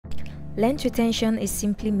Length retention is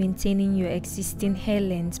simply maintaining your existing hair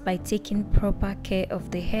length by taking proper care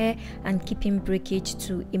of the hair and keeping breakage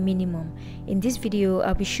to a minimum. In this video,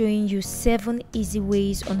 I'll be showing you 7 easy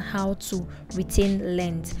ways on how to retain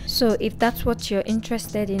length. So if that's what you're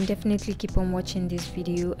interested in, definitely keep on watching this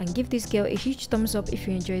video and give this girl a huge thumbs up if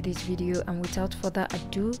you enjoyed this video. And without further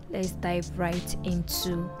ado, let's dive right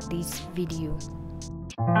into this video.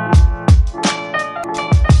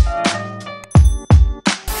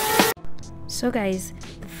 So guys,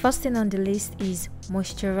 the first thing on the list is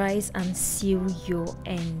moisturize and seal your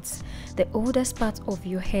ends. The oldest part of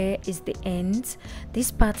your hair is the ends.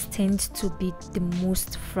 This part tends to be the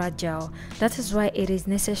most fragile. That is why it is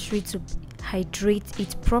necessary to hydrate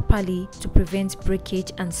it properly to prevent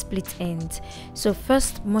breakage and split ends. So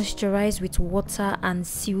first, moisturize with water and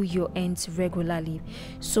seal your ends regularly.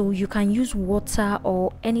 So you can use water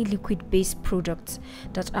or any liquid based products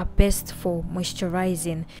that are best for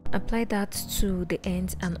moisturizing. Apply that to the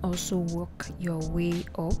ends and also work your way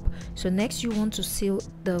up. So next, you want to seal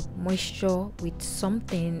the moisture with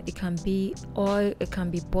something. It can be oil, it can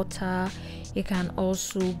be butter, it can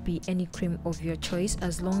also be any cream of your choice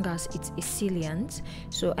as long as it's a sealant.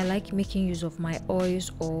 So I like making use of my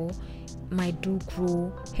oils or my Do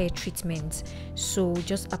Grow hair treatment. So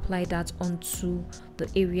just apply that onto the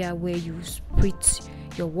area where you spritz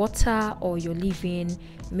your water or your leave-in.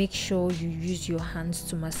 Make sure you use your hands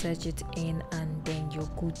to massage it in and then you're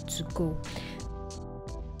good to go.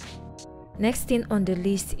 Next thing on the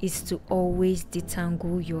list is to always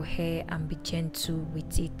detangle your hair and be gentle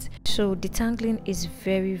with it. So detangling is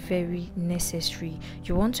very necessary.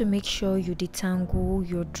 You want to make sure you detangle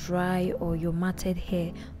your dry or your matted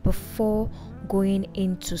hair before going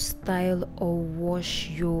in to style or wash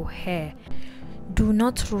your hair. Do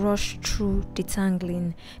not rush through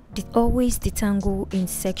detangling. Always detangle in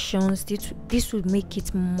sections. This will make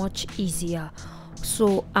it much easier.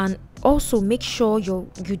 So, and also make sure you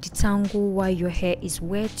detangle while your hair is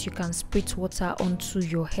wet. You can spritz water onto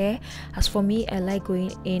your hair. As for me, I like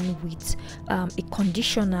going in with a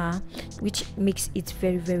conditioner, which makes it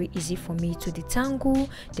very easy for me to detangle.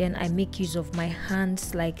 Then I make use of my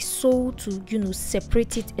hands like so to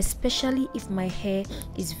separate it, especially if my hair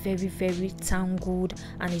is very tangled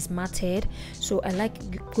and is matted. So I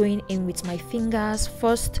like going in with my fingers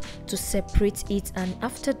first to separate it, and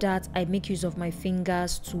after that I make use of my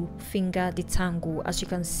fingers to finger detangle, as you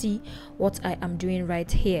can see what I am doing right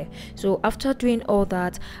here. So after doing all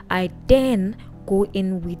that, I then go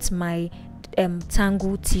in with my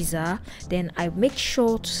Tangle teezer. Then I make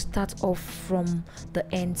sure to start off from the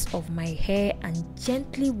ends of my hair and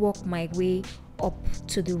gently work my way up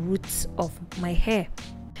to the roots of my hair.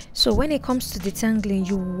 So when it comes to detangling,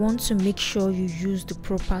 you want to make sure you use the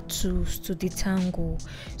proper tools to detangle.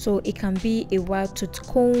 So it can be a wide tooth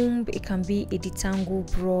comb, it can be a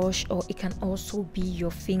detangle brush, or it can also be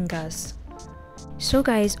your fingers. So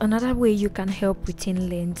guys, another way you can help retain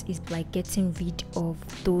length is by getting rid of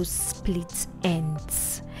those split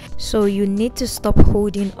ends. So you need to stop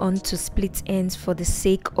holding on to split ends for the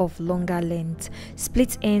sake of longer length.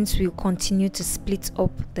 Split ends will continue to split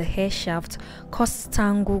up the hair shaft, cause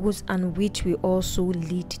tangles, and which will also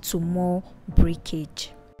lead to more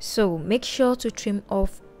breakage. So make sure to trim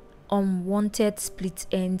off unwanted split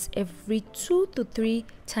ends every 2 to 3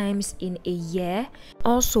 times in a year.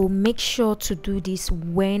 Also make sure to do this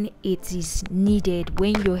when it is needed,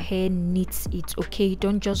 when your hair needs it. Okay,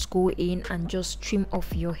 don't just go in and just trim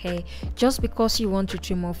off your hair just because you want to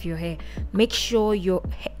trim off your hair. Make sure your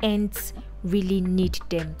ends really need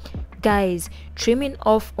them. Guys, trimming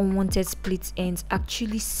off unwanted split ends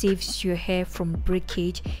actually saves your hair from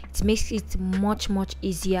breakage. It makes it much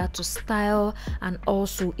easier to style, and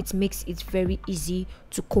also it makes it very easy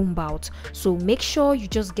to comb out. So make sure you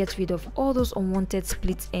just get rid of all those unwanted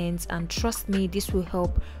split ends, and trust me, this will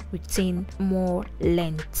help retain more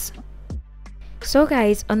length. So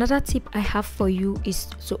guys, another tip I have for you is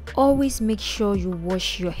to always make sure you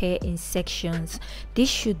wash your hair in sections. This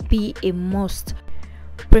should be a must.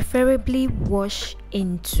 Preferably wash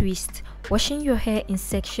in twist. Washing your hair in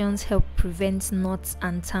sections help prevent knots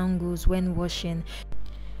and tangles when washing.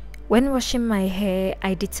 When washing my hair,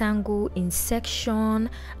 I detangle in section,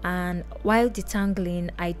 and while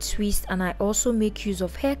detangling I twist, and I also make use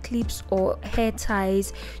of hair clips or hair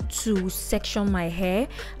ties to section my hair.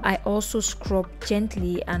 I also scrub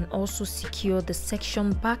gently and also secure the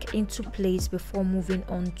section back into place before moving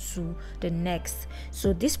on to the next.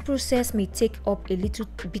 So this process may take up a little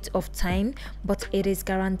bit of time, but it is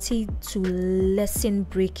guaranteed to lessen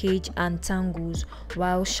breakage and tangles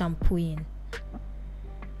while shampooing.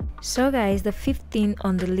 So guys, the fifth thing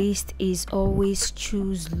on the list is always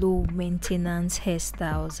choose low maintenance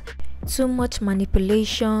hairstyles. Too much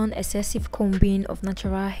manipulation, excessive combing of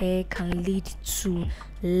natural hair can lead to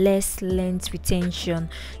less length retention.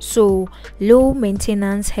 So low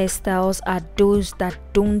maintenance hairstyles are those that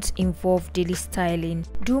don't involve daily styling.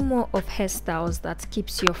 Do more of hairstyles that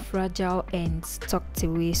keeps your fragile ends tucked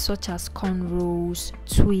away, such as cornrows,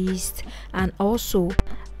 twists, and also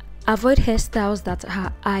avoid hairstyles that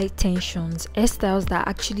are high tensions, hairstyles that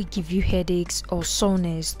actually give you headaches or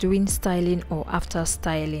soreness during styling or after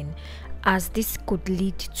styling, as this could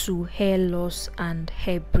lead to hair loss and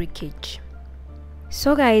hair breakage.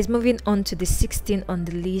 So guys, moving on to the 16th on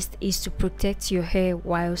the list is to protect your hair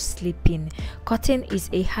while sleeping. Cotton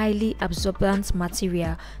is a highly absorbent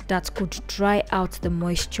material that could dry out the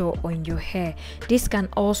moisture on your hair. This can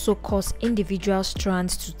also cause individual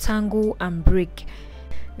strands to tangle and break.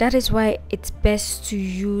 That is why it's best to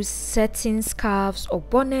use certain scarves or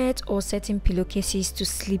bonnet or certain pillowcases to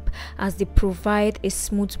sleep, as they provide a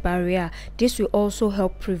smooth barrier. This will also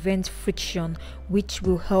help prevent friction, which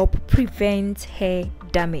will help prevent hair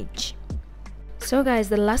damage. So guys,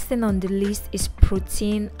 the last thing on the list is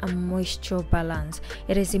protein and moisture balance.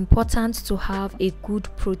 It is important to have a good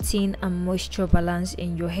protein and moisture balance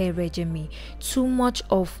in your hair regime. Too much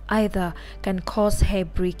of either can cause hair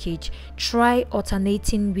breakage. Try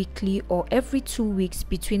alternating weekly or every 2 weeks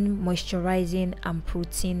between moisturizing and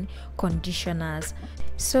protein conditioners.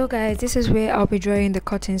 So guys, this is where I'll be drawing the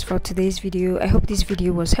curtains for today's video. I hope this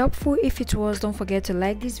video was helpful. If it was, don't forget to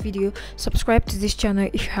like this video, subscribe to this channel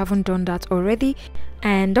if you haven't done that already,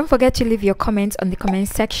 and don't forget to leave your comments on the comment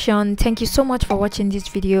section. Thank you so much for watching this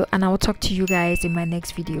video, and I will talk to you guys in my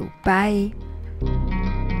next video. Bye.